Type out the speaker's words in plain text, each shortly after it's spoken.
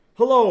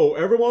Hello,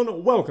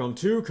 everyone. Welcome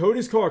to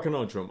Cody's Car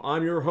Conundrum.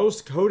 I'm your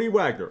host, Cody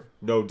Wagner.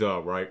 No duh,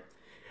 right?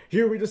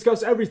 Here we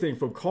discuss everything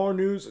from car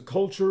news,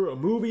 culture,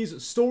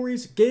 movies,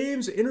 stories,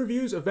 games,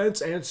 interviews,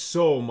 events, and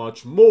so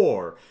much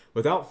more.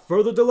 Without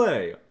further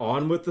delay,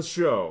 on with the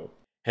show.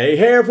 Hey,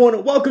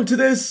 everyone. Welcome to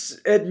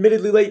this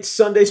admittedly late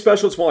Sunday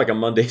special. It's more like a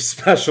Monday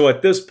special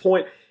at this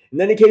point.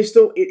 In any case,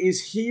 though, it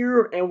is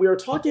here, and we are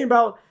talking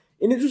about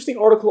an interesting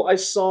article I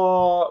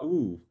saw,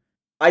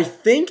 I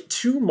think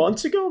 2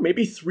 months ago,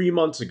 maybe 3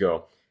 months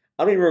ago.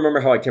 I don't even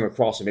remember how I came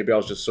across it. Maybe I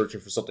was just searching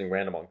for something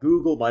random on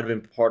Google. Might have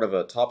been part of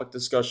a topic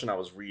discussion I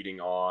was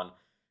reading on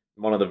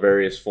one of the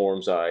various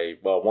forums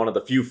one of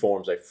the few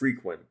forums I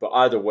frequent. But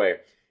either way,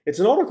 it's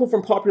an article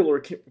from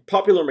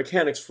Popular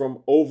Mechanics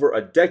from over a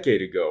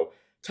decade ago.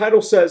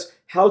 Title says,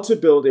 How to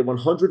Build a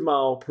 100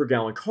 mile per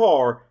gallon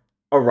car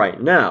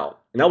right now.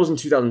 And that was in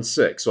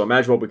 2006. So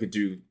imagine what we could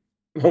do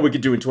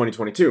in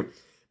 2022.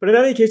 But in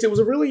any case, I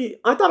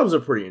thought it was a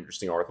pretty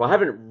interesting article. I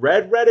haven't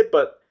read it,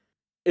 but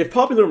if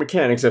Popular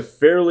Mechanics, a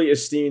fairly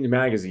esteemed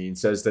magazine,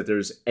 says that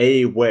there's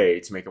a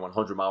way to make a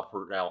 100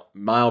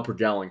 mile per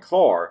gallon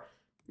car,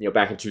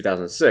 back in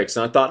 2006,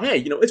 and I thought, hey,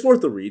 it's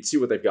worth a read, see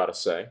what they've got to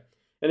say.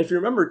 And if you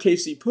remember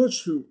Casey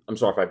Pusch, who, I'm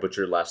sorry if I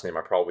butchered your last name,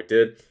 I probably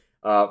did,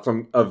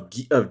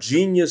 of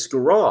Genius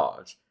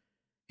Garage,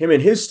 him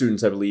and his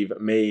students, I believe,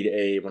 made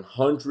a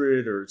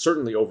 100 or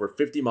certainly over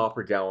 50 mile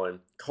per gallon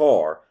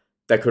car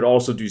that could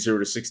also do 0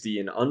 to 60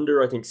 in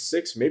under, I think,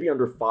 6, maybe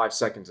under 5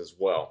 seconds as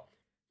well.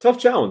 Tough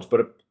challenge,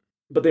 but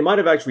they might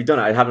have actually done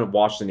it. I haven't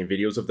watched any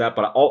videos of that,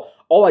 but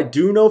all I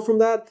do know from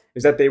that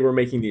is that they were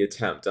making the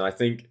attempt. And I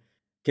think,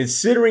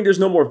 considering there's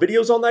no more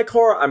videos on that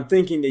car, I'm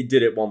thinking they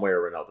did it one way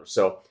or another.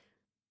 So,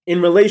 in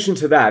relation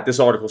to that, this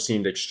article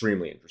seemed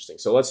extremely interesting.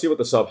 So let's see what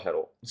the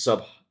subheader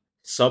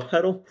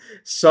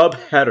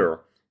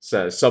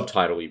says,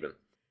 subtitle even.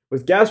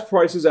 With gas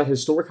prices at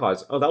historic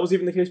highs. Oh, that was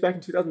even the case back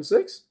in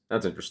 2006?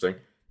 That's interesting.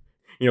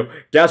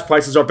 Gas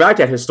prices are back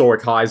at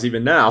historic highs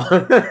even now.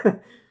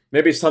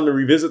 Maybe it's time to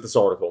revisit this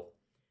article.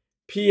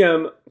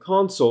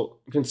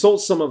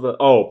 Consult some of the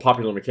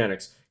Popular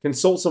Mechanics.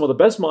 Consult some of the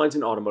best minds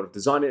in automotive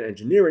design and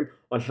engineering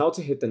on how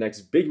to hit the next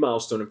big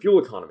milestone in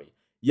fuel economy.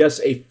 Yes,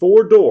 a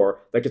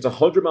 4-door that gets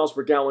 100 miles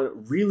per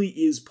gallon really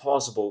is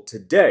possible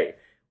today.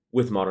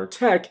 With modern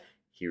tech,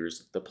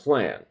 here's the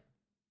plan.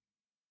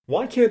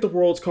 Why can't the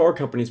world's car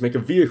companies make a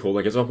vehicle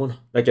that gets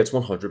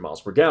 100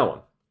 miles per gallon?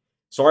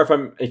 Sorry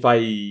if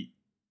I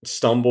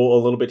stumble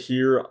a little bit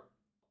here.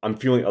 I'm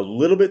feeling a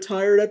little bit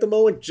tired at the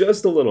moment,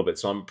 just a little bit,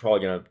 so I'm probably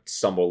going to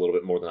stumble a little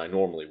bit more than I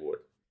normally would.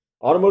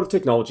 Automotive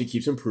technology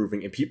keeps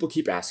improving and people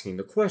keep asking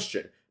the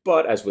question,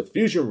 but as with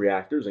fusion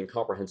reactors and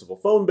comprehensible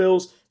phone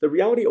bills, the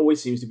reality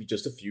always seems to be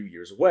just a few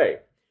years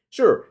away.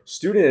 Sure,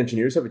 student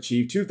engineers have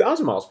achieved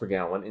 2,000 miles per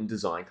gallon in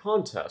design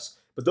contests,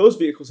 but those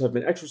vehicles have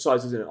been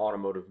exercises in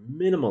automotive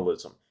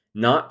minimalism,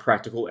 not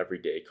practical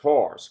everyday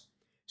cars.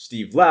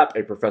 Steve Lapp,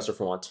 a professor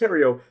from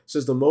Ontario,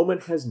 says the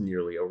moment has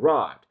nearly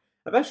arrived.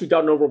 I've actually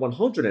gotten over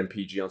 100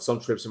 mpg on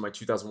some trips in my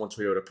 2001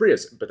 Toyota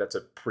Prius, but that's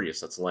a Prius,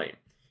 that's lame.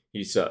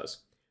 He says,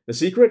 the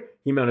secret?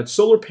 He mounted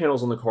solar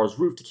panels on the car's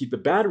roof to keep the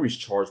batteries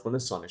charged when the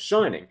sun is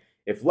shining.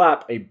 If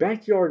Lapp, a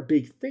backyard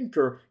big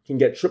thinker, can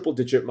get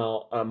triple-digit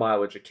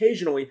mileage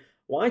occasionally,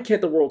 why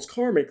can't the world's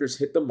car makers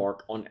hit the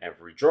mark on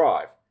every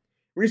drive?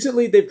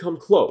 Recently, they've come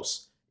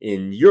close.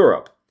 In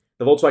Europe,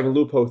 the Volkswagen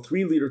Lupo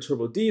 3-liter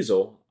turbo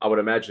diesel, I would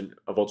imagine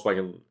a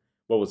Volkswagen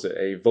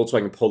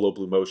Polo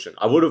Blue Motion.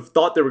 I would have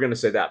thought they were going to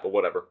say that, but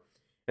whatever.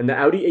 And the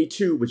Audi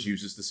A2, which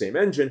uses the same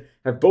engine,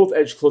 have both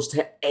edged close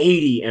to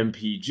 80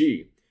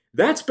 mpg.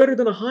 That's better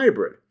than a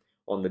hybrid.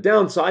 On the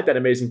downside, that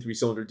amazing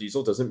 3-cylinder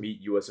diesel doesn't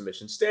meet US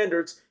emission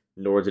standards,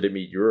 nor did it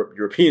meet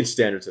European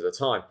standards at the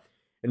time.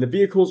 And the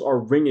vehicles are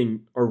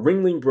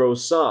Ringling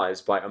Bros size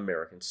by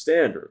American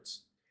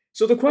standards.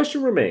 So the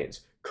question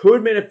remains,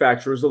 could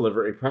manufacturers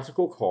deliver a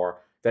practical car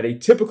that a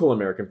typical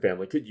American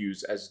family could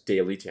use as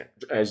daily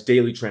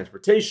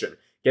transportation,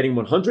 getting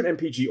 100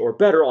 mpg or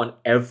better on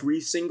every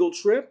single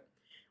trip?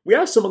 We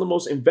asked some of the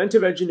most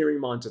inventive engineering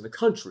minds in the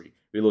country.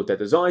 We looked at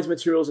designs,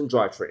 materials, and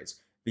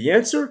drivetrains. The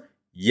answer?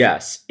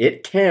 Yes,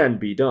 it can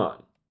be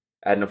done.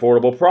 At an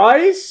affordable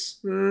price?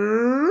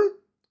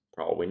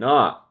 Probably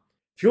not.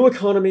 Fuel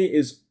economy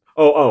is...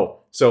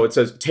 so it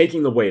says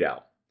taking the weight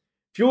out.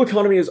 Fuel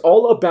economy is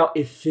all about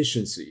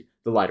efficiency.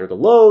 The lighter the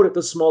load,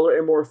 the smaller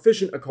and more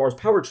efficient a car's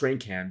powertrain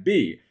can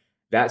be.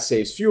 That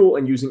saves fuel,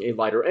 and using a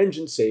lighter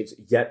engine saves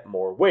yet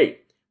more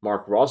weight.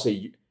 Mark Ross,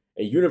 a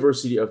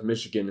University of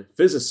Michigan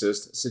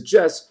physicist,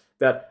 suggests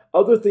that,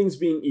 other things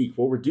being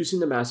equal, reducing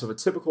the mass of a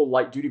typical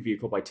light-duty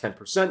vehicle by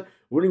 10%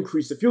 would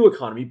increase the fuel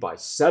economy by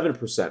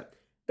 7%.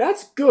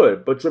 That's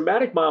good, but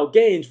dramatic mile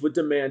gains would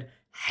demand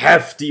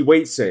hefty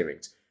weight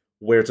savings.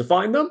 Where to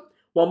find them?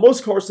 While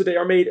most cars today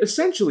are made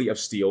essentially of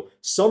steel,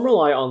 some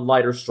rely on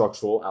lighter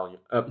structural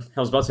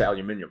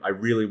aluminum. I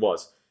really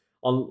was.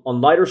 On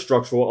lighter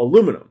structural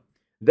aluminum.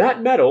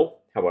 That metal,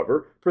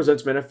 however,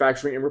 presents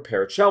manufacturing and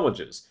repair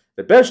challenges.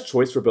 The best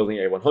choice for building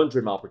a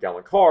 100 mile per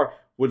gallon car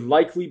would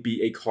likely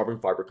be a carbon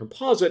fiber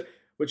composite,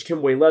 which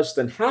can weigh less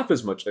than half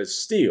as much as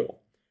steel.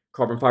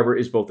 Carbon fiber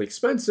is both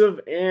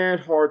expensive and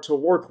hard to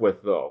work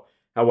with, though.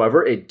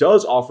 However, it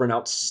does offer an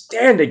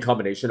outstanding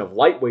combination of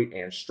lightweight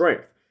and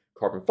strength.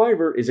 Carbon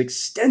fiber is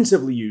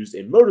extensively used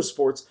in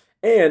motorsports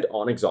and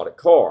on exotic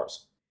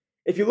cars.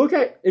 If you look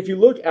at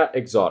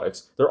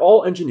exotics, they're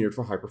all engineered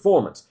for high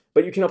performance,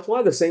 but you can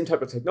apply the same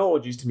type of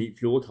technologies to meet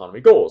fuel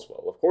economy goals.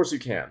 Well, of course you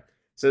can.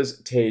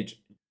 Says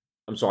Tage.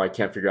 I'm sorry, I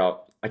can't figure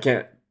out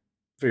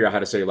how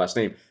to say your last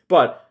name,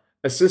 but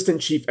Assistant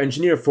Chief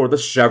Engineer for the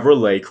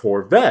Chevrolet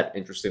Corvette,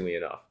 interestingly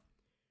enough.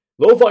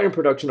 Low volume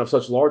production of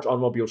such large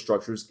automobile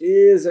structures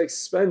is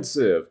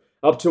expensive,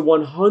 up to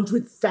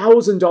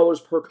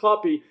 $100,000 per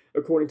copy,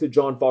 according to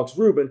John Fox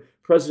Rubin,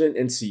 President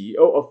and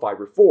CEO of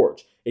Fiber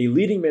Forge, a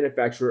leading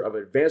manufacturer of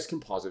advanced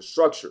composite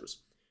structures.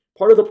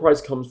 Part of the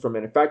price comes from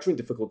manufacturing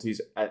difficulties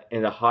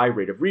and a high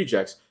rate of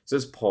rejects,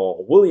 says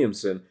Paul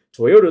Williamson,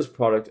 Toyota's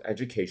product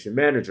education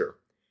manager.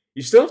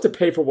 You still have to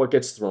pay for what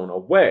gets thrown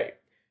away.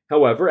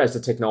 However, as the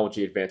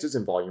technology advances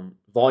and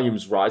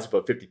volumes rise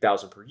above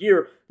 50,000 per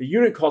year, the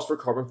unit cost for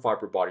carbon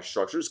fiber body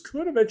structures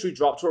could eventually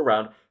drop to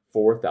around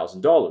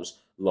 $4,000,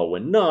 low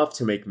enough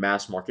to make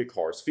mass market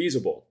cars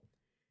feasible.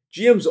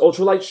 GM's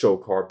ultralight show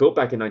car, built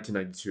back in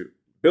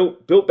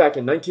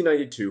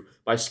 1992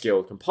 by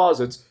Scaled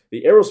Composites,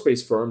 the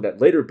aerospace firm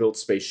that later built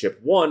Spaceship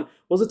One,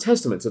 was a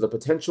testament to the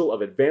potential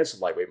of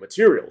advanced lightweight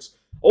materials.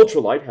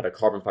 Ultralight had a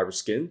carbon fiber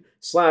skin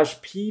 /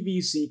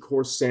 PVC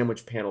core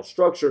sandwich panel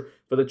structure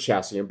for the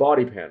chassis and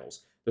body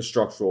panels. The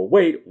structural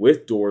weight,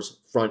 with doors,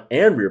 front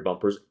and rear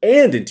bumpers,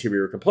 and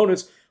interior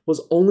components,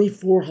 was only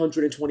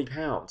 420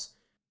 pounds.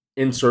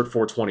 Insert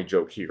 420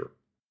 joke here.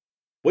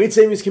 Weight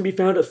savings can be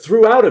found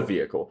throughout a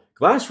vehicle.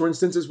 Glass, for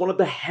instance, is one of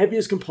the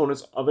heaviest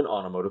components of an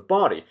automotive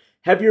body,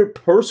 heavier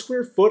per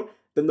square foot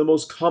than the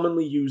most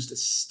commonly used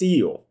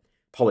steel.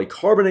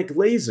 Polycarbonate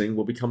glazing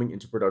will be coming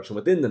into production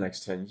within the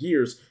next 10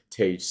 years,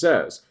 Tage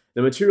says.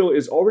 The material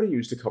is already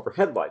used to cover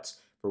headlights.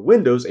 For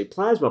windows, a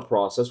plasma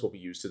process will be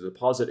used to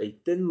deposit a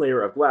thin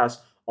layer of glass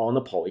on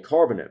the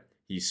polycarbonate,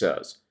 he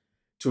says.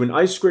 To an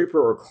ice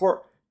scraper or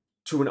car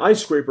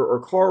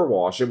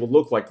wash, it will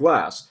look like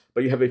glass,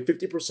 but you have a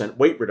 50%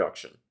 weight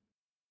reduction.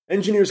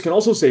 Engineers can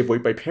also save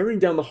weight by paring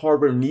down the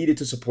hardware needed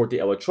to support the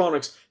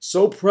electronics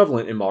so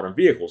prevalent in modern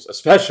vehicles,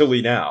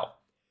 especially now.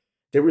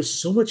 There is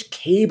so much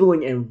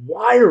cabling and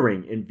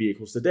wiring in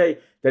vehicles today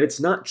that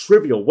it's not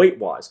trivial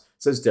weight-wise,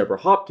 says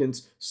Deborah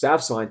Hopkins,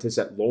 staff scientist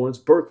at Lawrence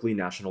Berkeley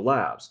National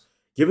Labs.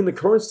 Given the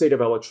current state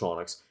of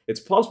electronics, it's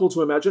possible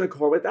to imagine a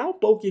car without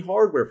bulky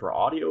hardware for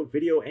audio,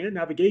 video, and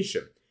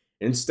navigation.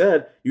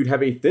 Instead, you'd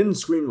have a thin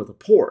screen with a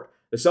port.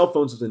 The cell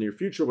phones of the near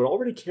future would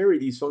already carry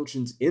these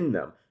functions in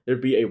them.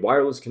 There'd be a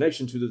wireless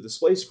connection to the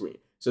display screen,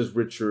 says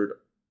Richard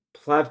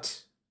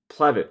Plavich,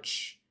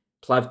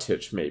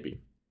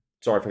 maybe.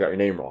 Sorry, I forgot your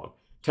name wrong.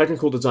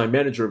 Technical Design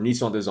Manager of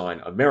Nissan Design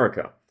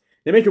America.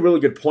 They make a really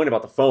good point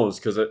about the phones,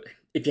 because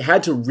if you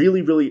had to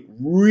really, really,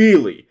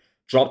 really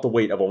drop the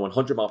weight of a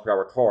 100 mile per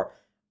hour car,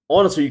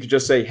 honestly, you could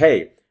just say,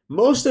 hey,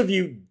 most of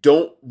you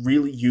don't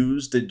really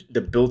use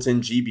the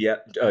built-in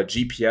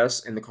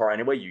GPS in the car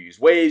anyway. You use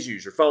Waze, you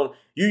use your phone,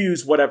 you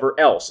use whatever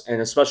else. And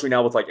especially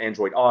now with like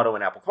Android Auto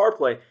and Apple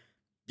CarPlay,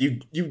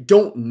 you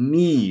don't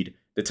need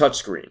the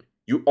touchscreen.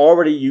 You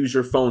already use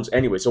your phones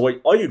anyway. So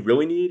all you'd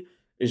really need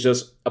is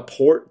just a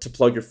port to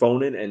plug your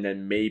phone in, and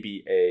then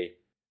maybe a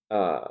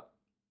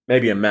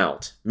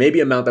mount. Maybe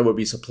a mount that would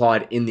be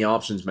supplied in the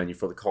options menu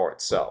for the car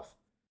itself.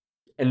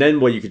 And then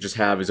what you could just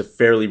have is a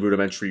fairly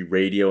rudimentary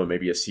radio and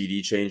maybe a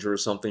CD changer or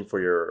something for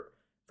your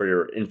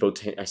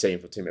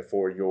infotainment,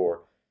 for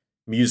your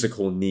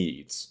musical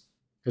needs.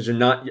 Because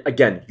you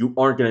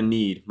aren't going to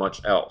need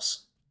much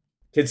else,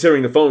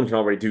 considering the phone can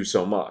already do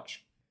so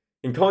much.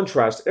 In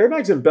contrast,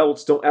 airbags and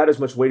belts don't add as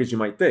much weight as you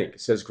might think,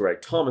 says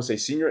Greg Thomas, a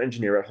senior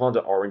engineer at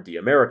Honda R&D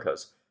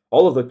Americas.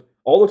 All the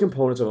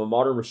components of a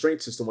modern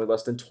restraint system weigh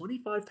less than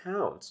 25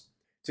 pounds.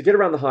 To get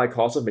around the high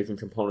cost of making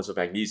components of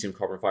magnesium,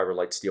 carbon fiber,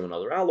 light steel, and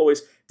other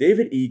alloys,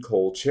 David E.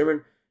 Cole,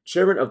 chairman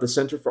of the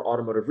Center for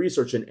Automotive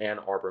Research in Ann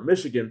Arbor,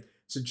 Michigan,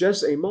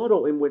 suggests a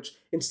model in which,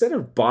 instead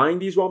of buying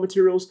these raw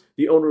materials,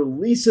 the owner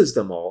leases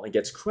them all and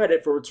gets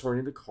credit for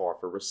returning the car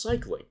for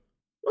recycling.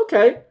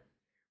 Okay.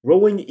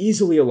 Rolling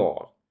easily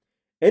along.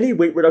 Any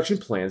weight reduction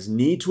plans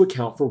need to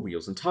account for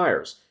wheels and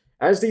tires.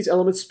 As these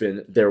elements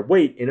spin, their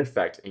weight, in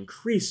effect,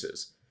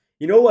 increases.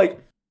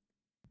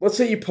 Let's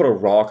say you put a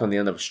rock on the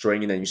end of a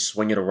string and then you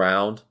swing it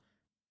around.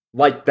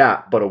 Like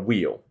that, but a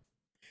wheel.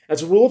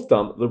 As a rule of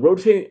thumb, the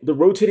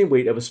rotating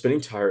weight of a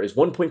spinning tire is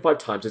 1.5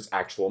 times its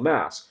actual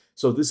mass.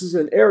 So this is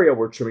an area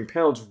where trimming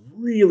pounds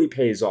really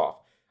pays off.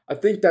 I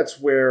think that's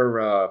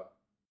where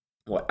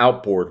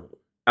outboard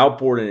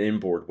and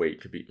inboard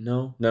weight could be.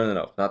 No,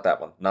 not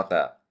that one. Not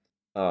that.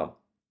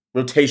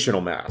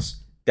 Rotational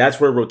mass. That's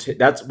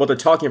what they're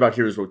talking about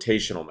here is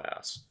rotational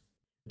mass.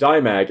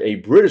 Dymag, a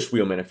British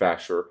wheel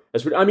manufacturer,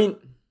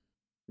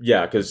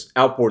 because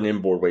outboard and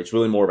inboard weight's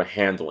really more of a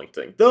handling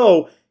thing.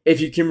 Though, if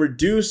you can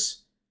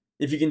reduce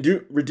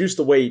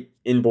the weight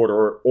inboard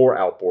or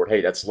outboard,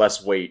 hey, that's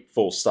less weight,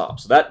 full stop.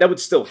 So that would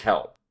still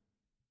help.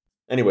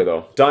 Anyway,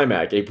 though,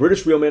 Dimag, a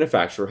British wheel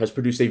manufacturer, has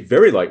produced a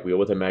very light wheel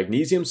with a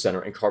magnesium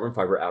center and carbon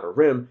fiber outer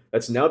rim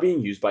that's now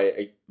being used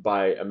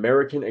by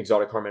American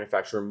exotic car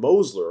manufacturer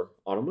Mosler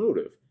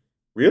Automotive.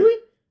 Really?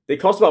 They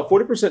cost about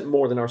 40%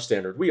 more than our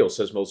standard wheel,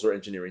 says Mosler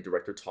engineering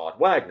director Todd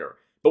Wagner,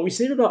 but we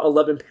save about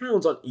 11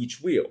 pounds on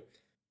each wheel.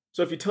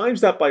 So if you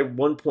times that by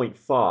 1.5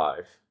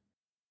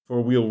 for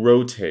a wheel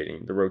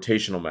rotating, the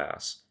rotational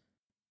mass.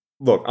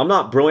 Look, I'm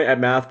not brilliant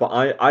at math, but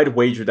I'd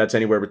wager that's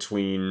anywhere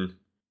between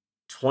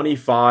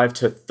 25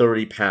 to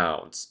 30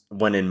 pounds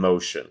when in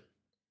motion.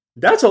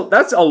 That's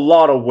a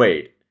lot of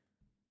weight.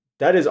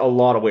 That is a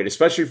lot of weight,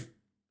 especially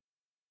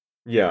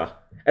yeah.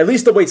 At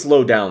least the weight's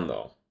low down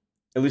though.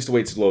 At least the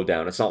weight's low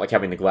down. It's not like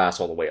having the glass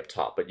all the way up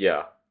top, but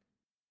yeah.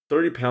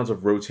 30 pounds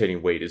of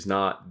rotating weight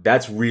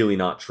that's really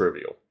not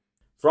trivial.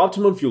 For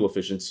optimum fuel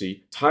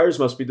efficiency, tires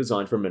must be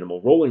designed for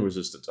minimal rolling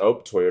resistance. Oh,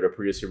 Toyota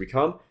Prius, here we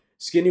come.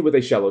 Skinny with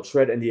a shallow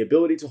tread and the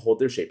ability to hold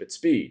their shape at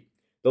speed.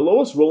 The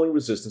lowest rolling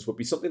resistance would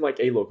be something like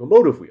a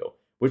locomotive wheel,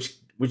 which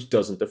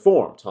doesn't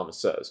deform,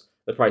 Thomas says.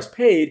 The price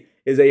paid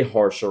is a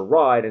harsher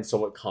ride and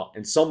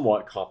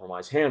somewhat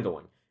compromised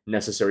handling,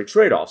 necessary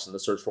trade-offs in the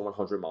search for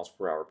 100 miles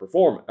per hour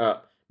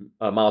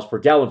miles per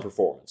gallon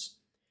performance.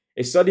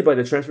 A study by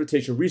the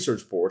Transportation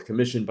Research Board,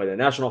 commissioned by the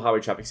National Highway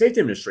Traffic Safety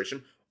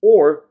Administration,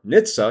 or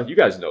NHTSA, you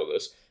guys know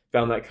this,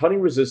 found that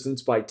cutting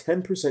resistance by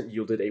 10%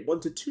 yielded a 1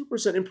 to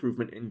 2%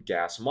 improvement in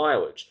gas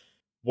mileage.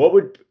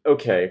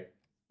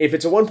 If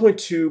it's a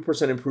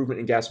 1.2% improvement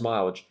in gas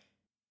mileage,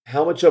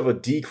 how much of a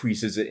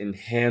decrease is it in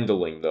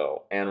handling,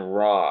 though, and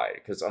ride?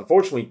 Because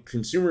unfortunately,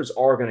 consumers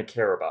are going to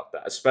care about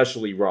that,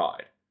 especially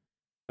ride.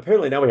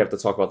 Apparently, now we have to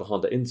talk about the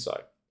Honda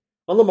Insight.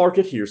 On the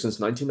market here since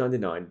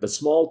 1999, the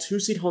small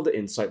two-seat Honda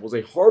Insight was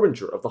a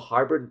harbinger of the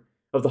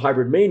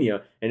hybrid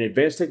mania and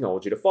advanced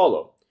technology to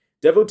follow.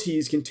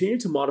 Devotees continue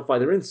to modify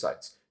their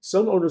Insights,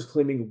 some owners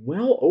claiming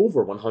well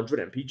over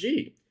 100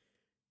 mpg.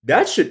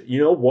 You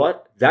know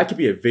what? That could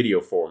be a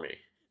video for me.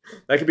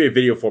 That could be a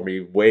video for me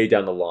way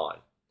down the line.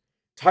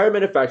 Tire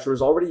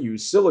manufacturers already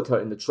use silica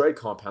in the tread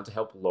compound to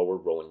help lower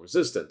rolling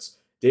resistance.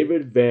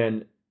 David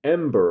Van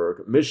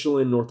Emberg,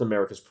 Michelin North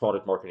America's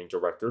product marketing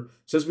director,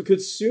 says we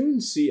could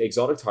soon see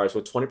exotic tires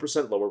with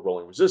 20% lower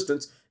rolling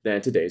resistance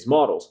than today's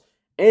models.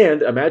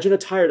 And imagine a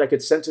tire that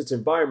could sense its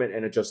environment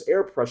and adjust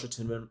air pressure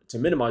to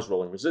minimize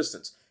rolling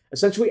resistance.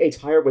 Essentially a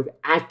tire with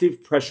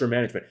active pressure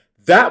management.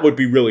 That would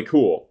be really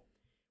cool.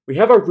 We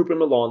have our group in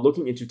Milan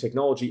looking into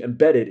technology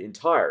embedded in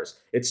tires.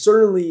 It's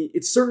certainly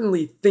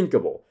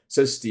thinkable,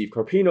 says Steve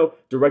Carpino,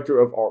 director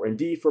of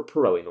R&D for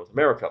Pirelli North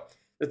America.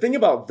 The thing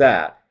about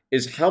that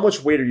is how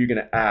much weight are you going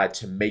to add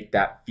to make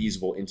that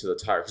feasible into the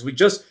tire?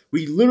 Because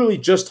we literally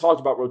just talked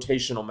about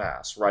rotational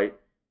mass, right?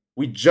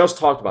 We just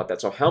talked about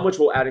that. So how much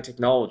weight will adding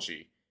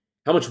technology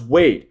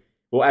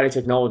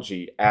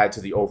add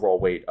to the overall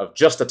weight of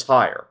just a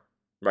tire,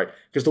 right?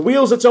 Because the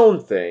wheel is its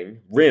own thing,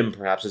 rim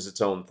perhaps is its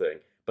own thing,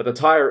 but the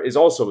tire is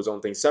also its own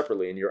thing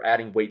separately, and you're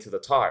adding weight to the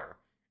tire.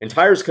 And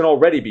tires can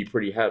already be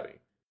pretty heavy.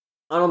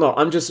 I don't know.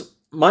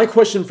 My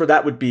question for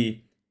that would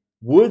be,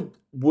 would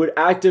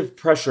active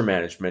pressure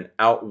management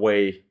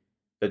outweigh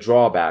the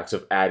drawbacks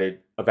of added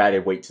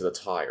weight to the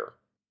tire?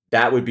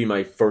 That would be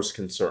my first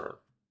concern.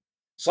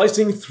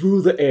 Slicing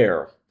through the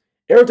air.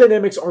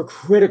 Aerodynamics are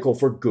critical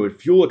for good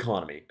fuel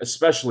economy,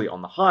 especially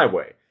on the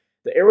highway.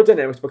 The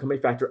aerodynamics become a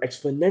factor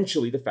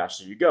exponentially the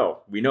faster you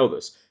go. We know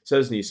this,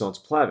 says Nissan's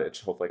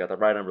Plavich. Hopefully I got that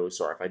right. I'm really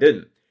sorry if I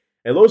didn't.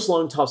 A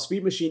low-slung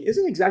top-speed machine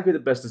isn't exactly the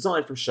best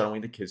design for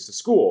shuttling the kids to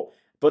school,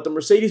 but the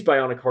Mercedes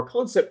Bionic car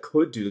concept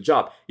could do the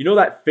job. You know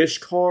that fish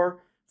car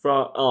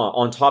from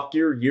on Top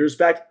Gear years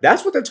back?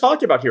 That's what they're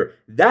talking about here.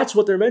 That's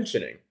what they're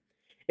mentioning.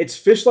 Its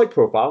fish-like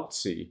profile,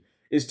 see,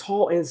 is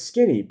tall and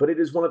skinny, but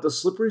it is one of the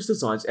slipperiest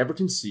designs ever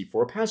conceived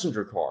for a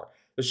passenger car.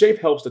 The shape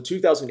helps the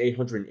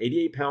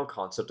 2,888-pound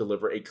concept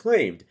deliver a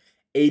claimed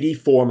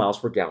 84 miles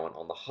per gallon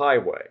on the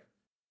highway.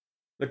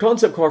 The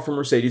concept car from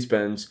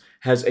Mercedes-Benz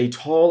has a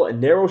tall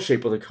and narrow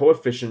shape with a drag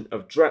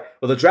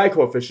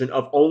coefficient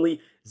of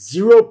only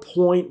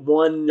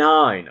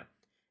 0.19.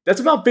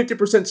 That's about 50%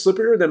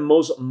 slipperier than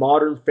most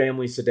modern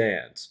family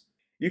sedans.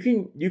 You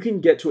can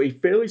get to a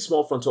fairly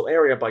small frontal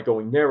area by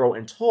going narrow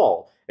and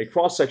tall, a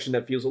cross-section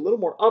that feels a little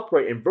more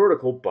upright and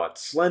vertical but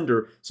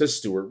slender, says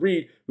Stuart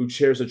Reed, who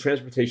chairs the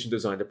Transportation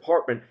Design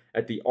Department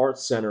at the Art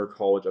Center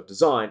College of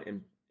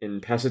Design in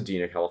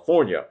Pasadena,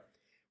 California.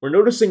 We're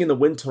noticing in the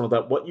wind tunnel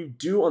that what you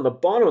do on the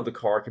bottom of the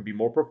car can be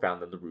more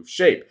profound than the roof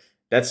shape.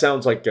 That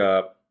sounds like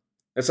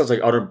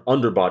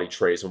underbody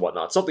trays and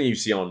whatnot, something you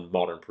see on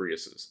modern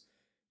Priuses.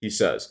 He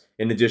says,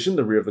 in addition,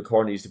 the rear of the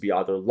car needs to be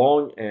either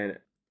long and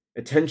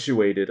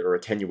attenuated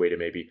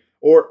maybe,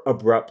 or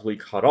abruptly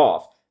cut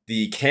off.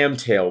 The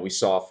camtail we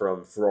saw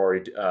from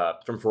Ferrari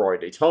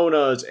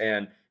Daytonas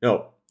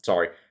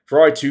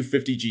Ferrari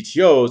 250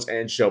 GTOs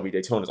and Shelby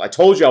Daytonas. I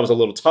told you I was a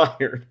little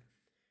tired,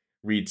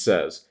 Reed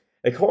says.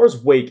 A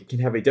car's weight can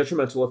have a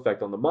detrimental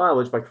effect on the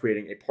mileage by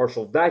creating a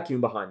partial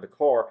vacuum behind the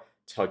car,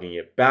 tugging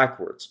it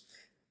backwards.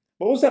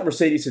 What was that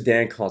Mercedes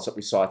sedan concept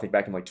we saw, I think,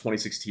 back in like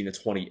 2016 to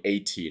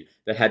 2018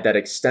 that had that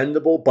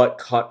extendable but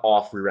cut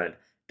off rear end?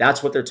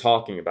 That's what they're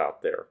talking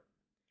about there.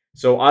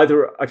 So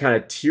either a kind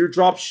of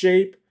teardrop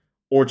shape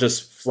or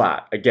just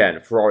flat. Again,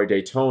 Ferrari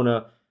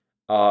Daytona,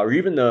 or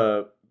even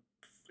the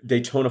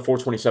Daytona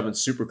 427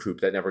 Super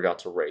Coupe that never got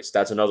to race.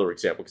 That's another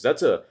example because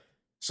that's a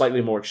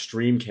slightly more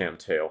extreme cam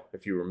tail,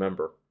 if you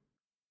remember.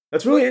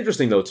 That's really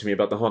interesting though to me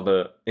about the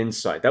Honda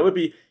Insight. That would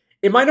be,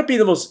 it might not be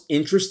the most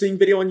interesting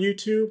video on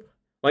YouTube,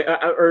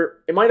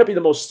 or it might not be the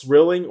most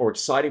thrilling or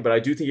exciting, but I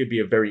do think it'd be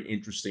a very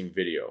interesting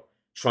video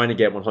trying to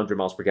get 100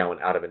 miles per gallon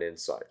out of an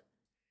Insight.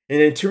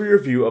 An interior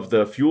view of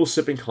the fuel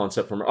sipping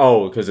concept from,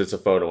 because it's a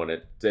photo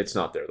and it's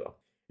not there though.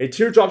 A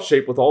teardrop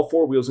shape with all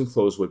four wheels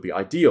enclosed would be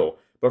ideal,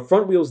 but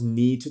front wheels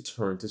need to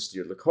turn to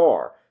steer the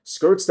car.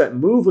 Skirts that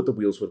move with the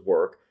wheels would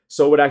work,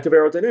 so would active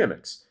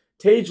aerodynamics.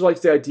 Tage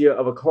likes the idea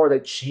of a car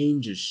that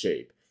changes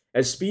shape.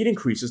 As speed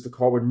increases, the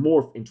car would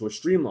morph into a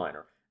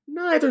streamliner.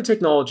 Neither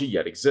technology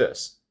yet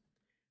exists.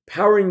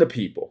 Powering the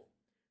people.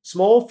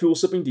 Small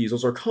fuel-sipping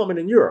diesels are common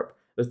in Europe.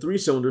 The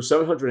 3-cylinder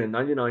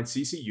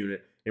 799cc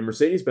unit in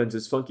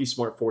Mercedes-Benz's funky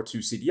Smart 4.2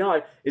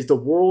 CDI is the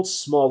world's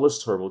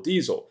smallest turbo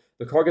diesel.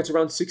 The car gets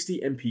around 60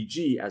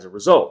 mpg as a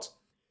result.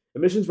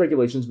 Emissions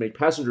regulations make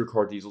passenger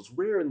car diesels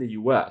rare in the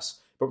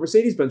US, but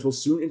Mercedes-Benz will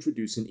soon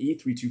introduce an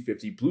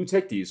E3250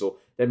 BlueTech diesel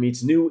that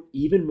meets new,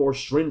 even more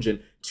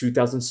stringent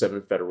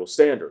 2007 federal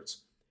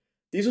standards.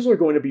 Diesels are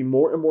going to be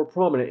more and more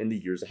prominent in the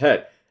years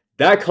ahead.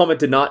 That comment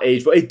did not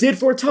age, but it did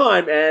for a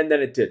time, and then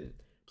it didn't.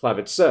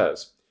 Plavich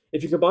says,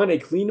 if you combine a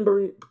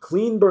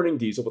clean-burning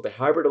diesel with a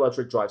hybrid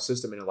electric drive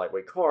system in a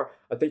lightweight car,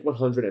 I think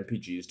 100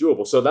 mpg is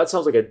doable. So that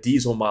sounds like a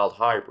diesel mild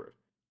hybrid.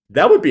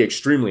 That would be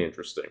extremely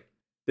interesting.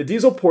 The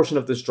diesel portion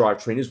of this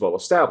drivetrain is well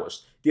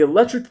established. The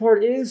electric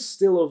part is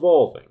still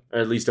evolving, or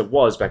at least it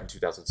was back in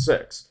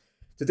 2006.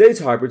 Today's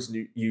hybrids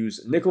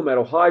use nickel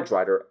metal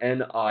hydride or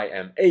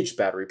NIMH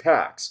battery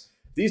packs.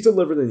 These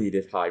deliver the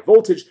needed high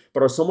voltage,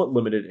 but are somewhat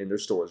limited in their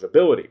storage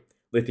ability.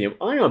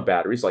 Lithium-ion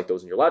batteries, like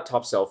those in your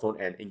laptop, cell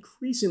phone, and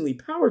increasingly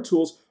power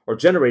tools, are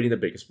generating the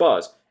biggest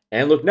buzz.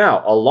 And look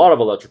now, a lot of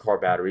electric car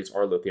batteries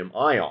are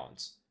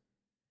lithium-ions.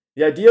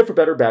 The idea for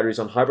better batteries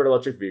on hybrid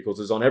electric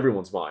vehicles is on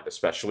everyone's mind,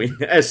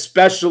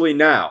 especially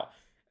now.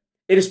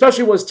 It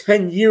especially was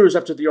 10 years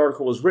after the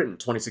article was written,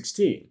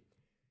 2016.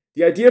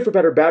 The idea for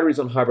better batteries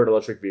on hybrid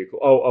electric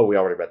vehicles. We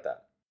already read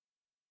that.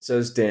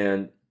 Says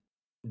Dan.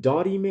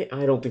 Dottie,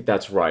 I don't think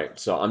that's right,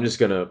 so I'm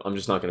just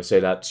not gonna say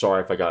that.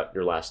 Sorry if I got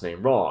your last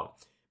name wrong.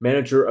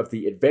 Manager of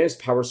the Advanced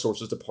Power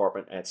Sources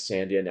Department at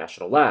Sandia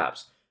National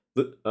Labs.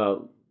 Li-ion,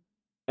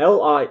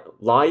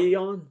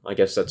 I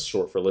guess that's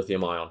short for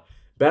lithium-ion.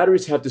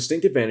 Batteries have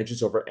distinct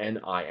advantages over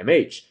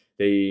NIMH.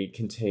 They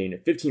contain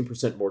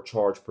 15% more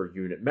charge per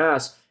unit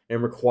mass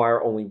and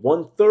require only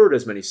 1/3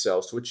 as many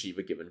cells to achieve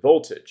a given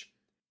voltage.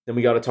 Then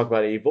we got to talk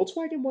about a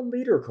Volkswagen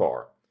 1-liter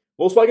car.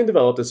 Volkswagen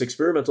developed this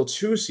experimental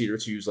 2-seater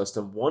to use less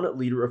than 1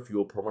 liter of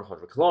fuel per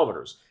 100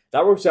 kilometers.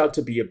 That works out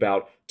to be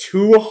about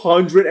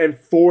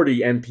 240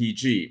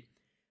 mpg.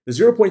 The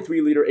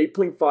 0.3 liter,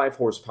 8.5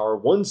 horsepower,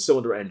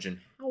 1-cylinder engine,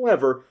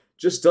 however,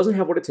 just doesn't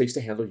have what it takes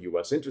to handle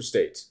US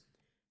interstates.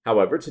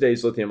 However,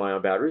 today's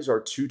lithium-ion batteries are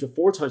 2 to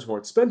 4 times more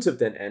expensive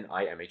than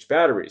NIMH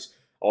batteries.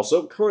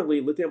 Also,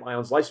 currently,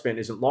 lithium-ion's lifespan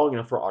isn't long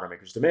enough for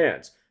automakers'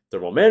 demands.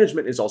 Thermal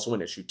management is also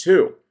an issue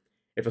too.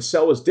 If a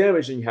cell is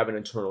damaged and you have an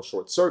internal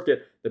short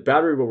circuit, the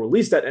battery will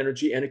release that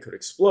energy and it could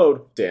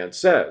explode, Dan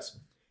says.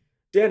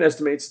 Dan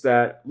estimates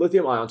that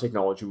lithium-ion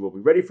technology will be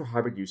ready for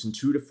hybrid use in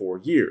 2 to 4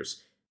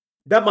 years.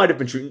 That might have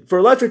been true. For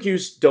electric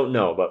use, don't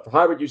know, but for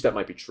hybrid use, that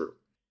might be true.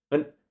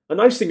 And a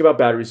nice thing about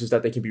batteries is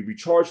that they can be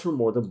recharged from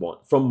more than one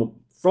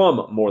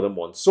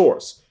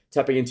source.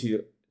 Tapping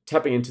into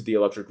the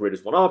electric grid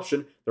is one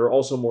option. There are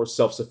also more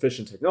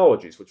self-sufficient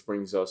technologies, which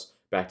brings us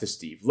back to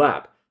Steve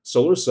Lapp.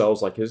 Solar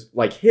cells like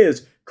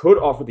his could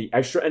offer the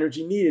extra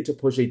energy needed to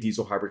push a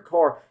diesel hybrid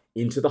car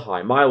into the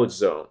high mileage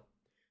zone.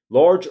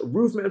 Large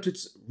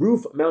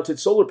roof-mounted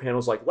solar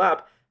panels like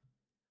Lapp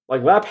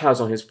has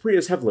on his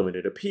Prius have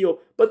limited appeal,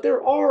 but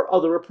there are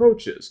other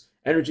approaches.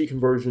 Energy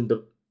conversion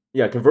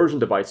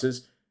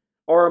devices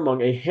are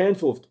among a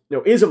handful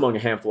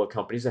of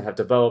companies that have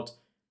developed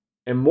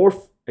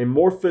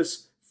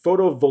amorphous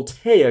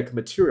photovoltaic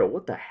material.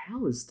 What the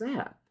hell is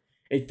that?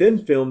 A thin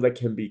film that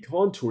can be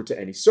contoured to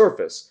any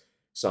surface.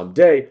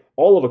 Someday,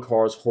 all of a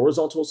car's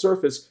horizontal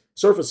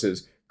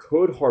surfaces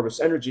could harvest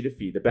energy to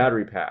feed the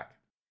battery pack.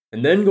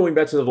 And then going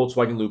back to the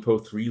Volkswagen Lupo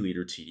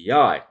 3-liter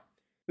TDI.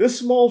 This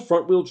small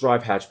front-wheel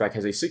drive hatchback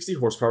has a 60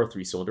 horsepower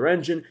 3-cylinder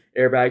engine,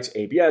 airbags,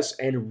 ABS,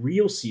 and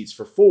real seats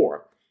for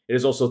 4. It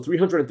is also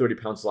 330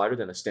 pounds lighter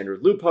than a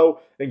standard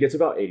Lupo and gets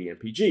about 80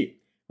 mpg.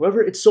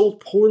 However, it sold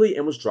poorly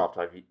and was dropped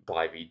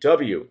by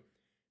VW.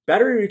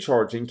 Battery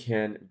recharging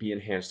can be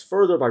enhanced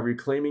further by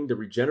reclaiming the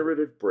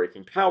regenerative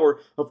braking power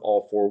of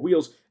all 4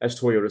 wheels, as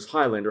Toyota's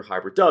Highlander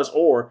hybrid does,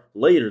 or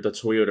later the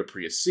Toyota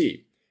Prius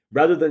C,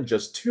 rather than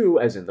just 2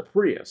 as in the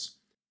Prius.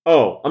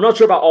 I'm not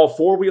sure about all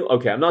 4 wheels.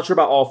 Okay, I'm not sure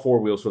about all 4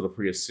 wheels for the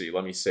Prius C.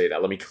 Let me say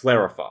that. Let me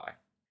clarify.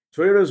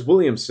 Toyota's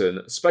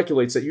Williamson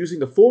speculates that using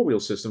the four-wheel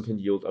system can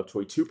yield up to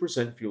a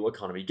 2% fuel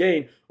economy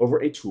gain over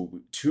a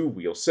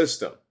two-wheel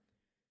system.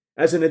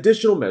 As an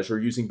additional measure,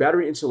 using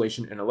battery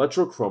insulation and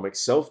electrochromic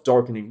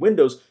self-darkening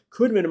windows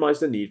could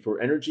minimize the need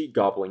for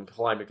energy-gobbling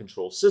climate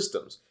control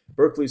systems.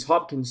 Berkeley's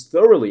Hopkins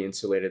thoroughly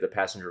insulated the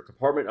passenger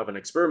compartment of an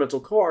experimental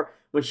car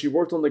when she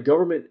worked on the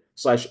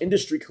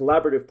government/industry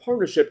collaborative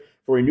partnership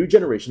for a new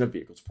generation of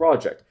vehicles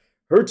project.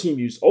 Her team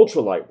used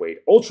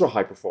ultra-lightweight,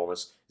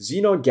 ultra-high-performance,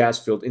 xenon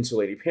gas-filled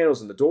insulating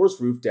panels in the doors,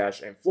 roof,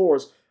 dash, and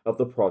floors of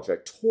the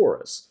Project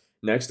Taurus.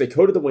 Next, they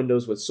coated the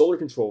windows with solar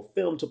control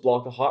film to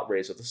block the hot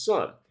rays of the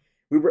sun.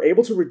 We were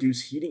able to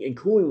reduce heating and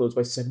cooling loads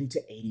by 70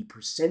 to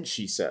 80%,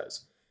 she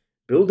says.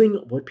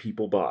 Building what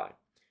people buy.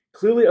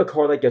 Clearly, a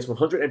car that gets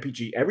 100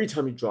 mpg every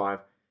time you drive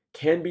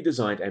can be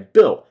designed and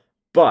built,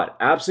 but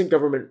absent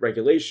government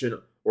regulation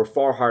or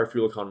far higher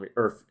fuel economy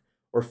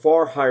or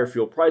far higher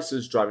fuel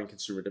prices driving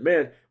consumer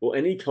demand, will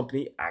any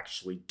company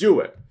actually do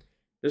it?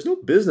 There's no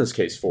business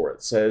case for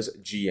it, says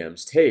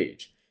GM's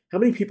Tage. How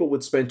many people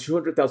would spend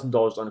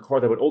 $200,000 on a car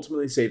that would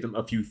ultimately save them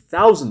a few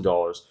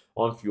 $1,000s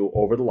on fuel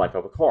over the life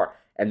of a car?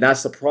 And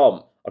that's the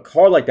problem. A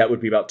car like that would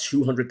be about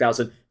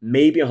 $200,000,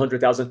 maybe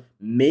 $100,000,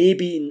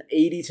 maybe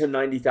 $80,000 to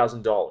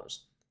 $90,000.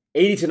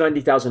 $80,000 to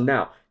 $90,000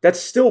 now. That's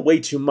still way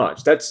too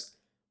much. That's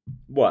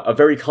a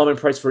very common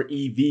price for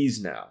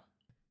EVs now.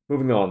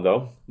 Moving on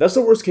though, that's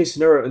the worst case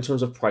scenario in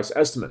terms of price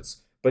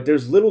estimates. But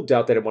there's little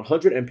doubt that a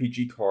 100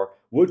 mpg car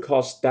would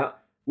cost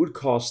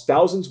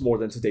thousands more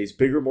than today's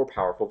bigger, more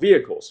powerful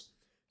vehicles.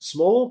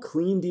 Small,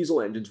 clean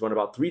diesel engines run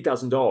about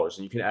 $3,000,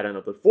 and you can add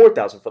another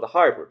 $4,000 for the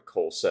hybrid,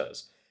 Cole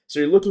says. So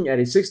you're looking at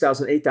a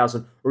 $6,000,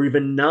 $8,000, or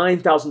even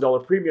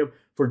 $9,000 premium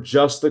for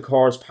just the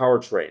car's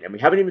powertrain. And we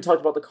haven't even talked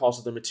about the cost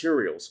of the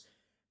materials.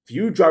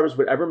 Few drivers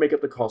would ever make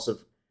up the cost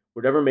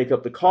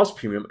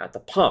premium at the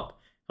pump.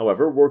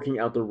 However, working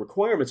out the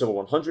requirements of a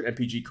 100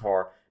 mpg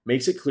car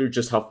makes it clear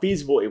just how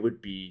feasible it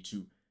would be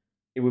to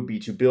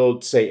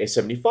build, say, a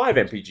 75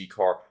 mpg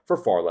car for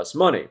far less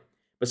money.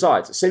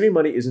 Besides, saving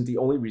money isn't the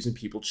only reason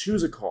people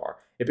choose a car.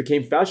 It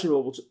became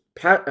fashionable to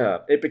drive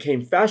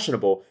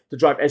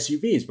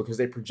SUVs because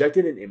they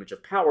projected an image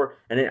of power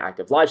and an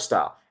active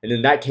lifestyle. And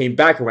then that came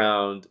back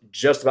around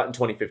just about in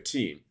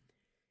 2015.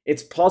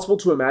 It's possible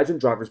to imagine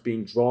drivers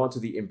being drawn to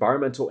the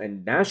environmental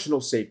and national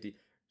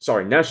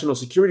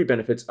security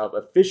benefits of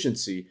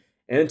efficiency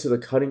and to the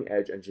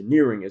cutting-edge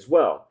engineering as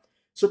well.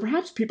 So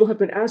perhaps people have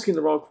been asking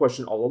the wrong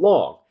question all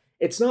along.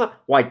 It's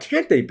not, why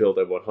can't they build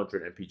a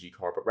 100 mpg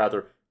car, but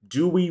rather,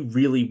 do we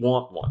really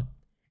want one?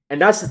 And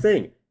that's the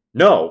thing.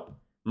 No.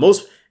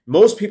 Most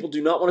people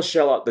do not want to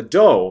shell out the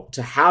dough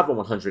to have a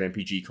 100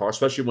 mpg car,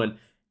 especially when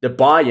the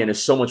buy-in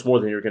is so much more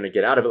than you're going to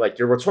get out of it. Like,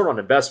 your return on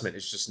investment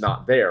is just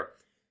not there.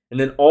 And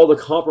then all the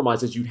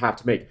compromises you'd have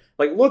to make.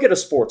 Like, look at a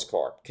sports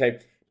car, okay?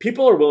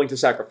 People are willing to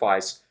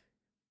sacrifice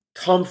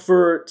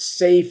comfort,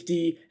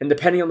 safety, and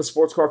depending on the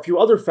sports car, a few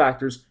other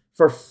factors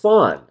for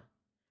fun,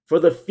 for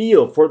the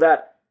feel, for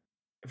the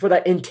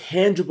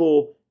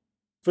intangible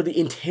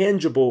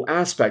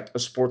aspect a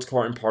sports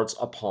car imparts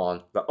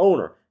upon the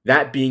owner.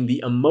 That being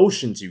the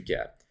emotions you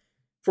get.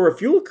 For a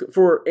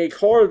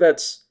car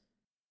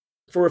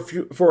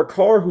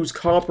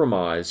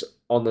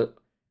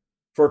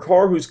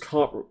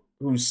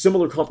whose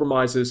similar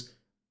compromises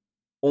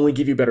only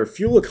give you better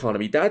fuel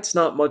economy, that's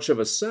not much of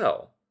a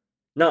sell.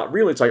 Not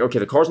really. It's like, okay,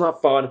 the car's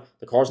not fun,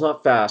 the car's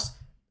not fast,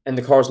 and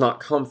the car's not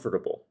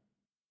comfortable.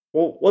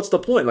 Well, what's the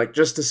point? Like,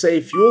 just to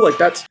save fuel? Like,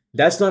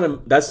 that's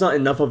not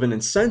enough of an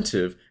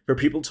incentive for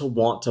people to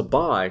want to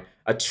buy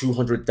a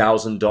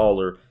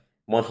 $200,000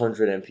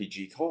 100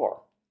 mpg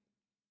car.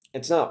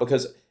 It's not,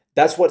 because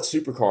that's what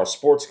supercars,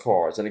 sports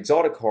cars, and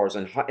exotic cars,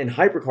 and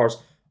hypercars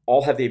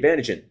all have the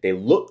advantage in. They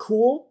look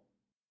cool,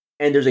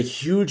 and there's a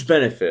huge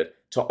benefit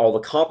to all the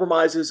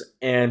compromises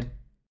and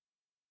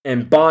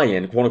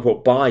buy-in,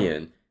 quote-unquote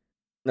buy-in,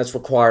 that's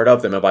required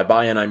of them. And by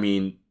buy-in, I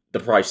mean the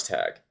price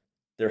tag.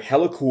 They're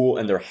hella cool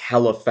and they're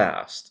hella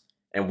fast.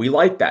 And we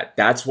like that.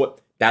 That's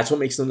what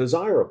makes them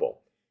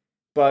desirable.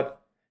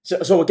 But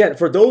so again,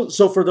 for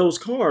those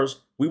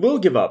cars, we will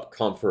give up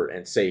comfort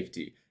and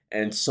safety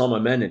and some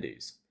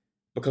amenities.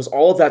 Because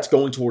all of that's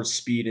going towards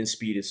speed, and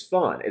speed is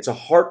fun. It's a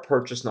heart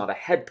purchase, not a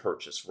head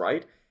purchase,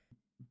 right?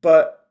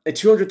 But a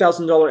 $200,000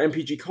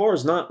 MPG car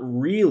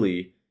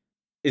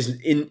is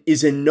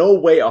in no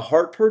way a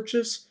heart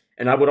purchase,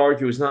 and I would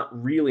argue is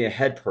not really a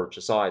head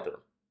purchase either.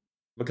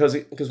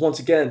 Because once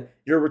again,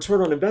 your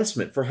return on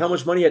investment for how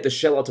much money you had to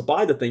shell out to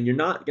buy the thing, you're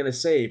not going to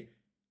save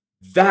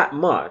that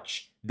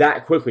much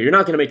that quickly. You're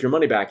not going to make your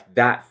money back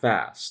that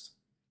fast.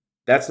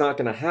 That's not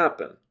going to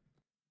happen.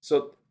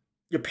 So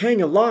you're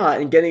paying a lot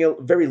and getting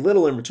very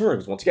little in return.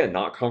 Because once again,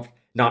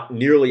 not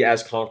nearly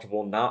as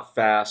comfortable, not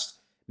fast,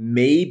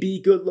 maybe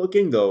good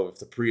looking, though if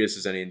the Prius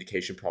is any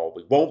indication,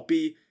 probably won't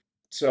be.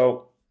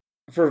 So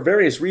for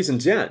various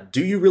reasons, yeah,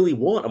 do you really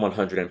want a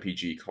 100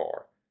 mpg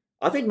car?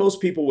 I think most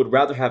people would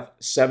rather have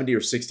 70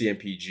 or 60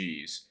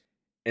 mpgs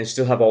and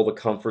still have all the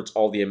comforts,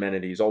 all the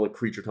amenities, all the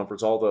creature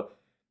comforts, all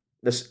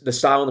the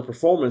style and the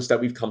performance that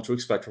we've come to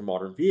expect from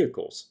modern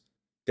vehicles.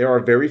 There are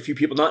very few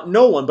people, not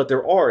no one, but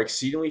there are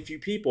exceedingly few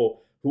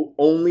people who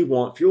only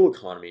want fuel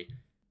economy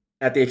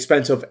at the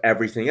expense of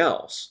everything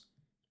else.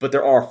 But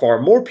there are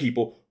far more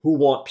people who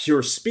want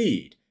pure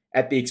speed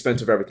at the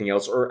expense of everything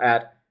else, or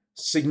at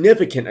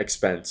significant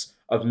expense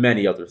of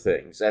many other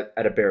things at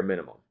a bare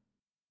minimum.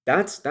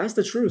 That's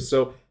the truth.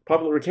 So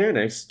Popular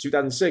Mechanics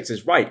 2006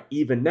 is right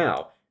even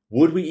now.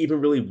 Would we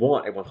even really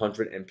want a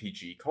 100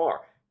 mpg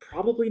car?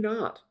 Probably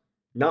not.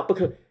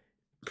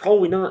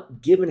 Probably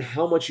not, given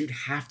how much you'd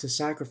have to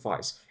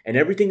sacrifice. And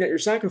everything that you're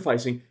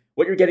sacrificing,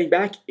 what you're getting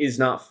back is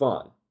not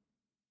fun.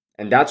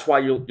 And that's why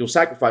you'll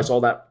sacrifice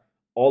all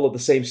of the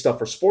same stuff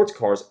for sports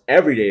cars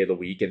every day of the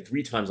week and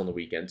 3 times on the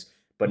weekends,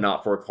 but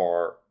not for a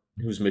car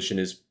whose mission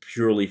is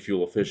purely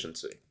fuel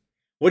efficiency.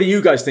 What do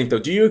you guys think, though?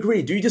 Do you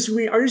agree? Do you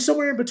disagree? Are you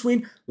somewhere in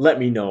between? Let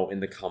me know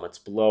in the comments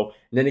below.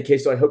 In any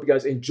case, though, I hope you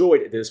guys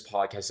enjoyed this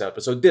podcast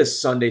episode, this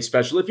Sunday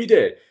special. If you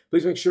did,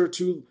 please make sure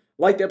to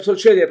like the episode,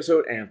 share the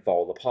episode, and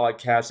follow the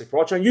podcast. If you're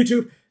watching on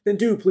YouTube, then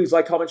do please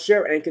like, comment,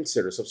 share, and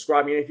consider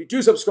subscribing. And if you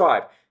do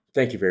subscribe,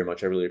 thank you very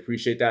much. I really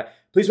appreciate that.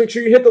 Please make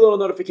sure you hit the little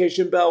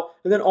notification bell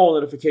and then all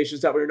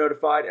notifications, that way you're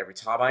notified every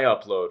time I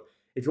upload.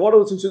 If you want to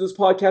listen to this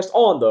podcast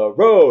on the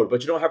road,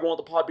 but you don't have one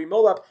with the Podbean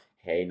mobile app,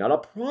 hey, not a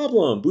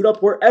problem. Boot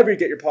up wherever you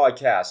get your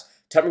podcasts.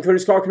 Type in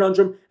Cody's Car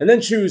Conundrum and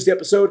then choose the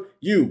episode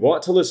you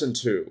want to listen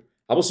to.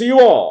 I will see you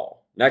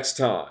all next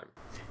time.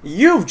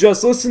 You've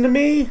just listened to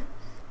me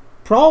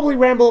probably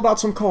ramble about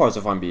some cars,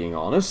 if I'm being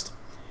honest.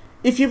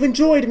 If you've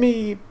enjoyed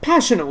me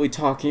passionately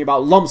talking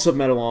about lumps of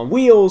metal on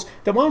wheels,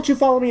 then why don't you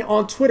follow me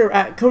on Twitter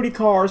at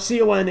CodyCar,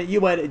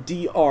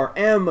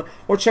 CONUNDRM,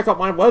 or check out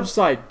my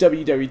website,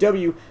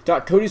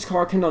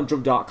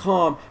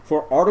 www.codyscarconundrum.com,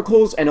 for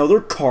articles and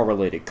other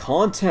car-related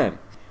content.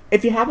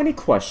 If you have any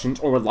questions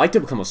or would like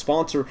to become a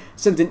sponsor,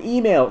 send an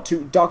email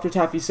to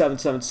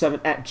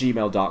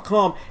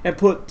drtaffy777@gmail.com and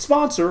put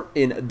sponsor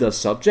in the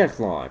subject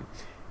line.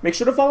 Make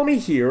sure to follow me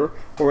here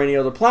or any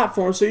other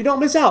platform so you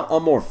don't miss out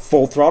on more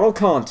full throttle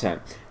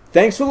content.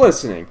 Thanks for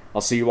listening.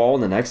 I'll see you all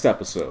in the next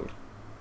episode.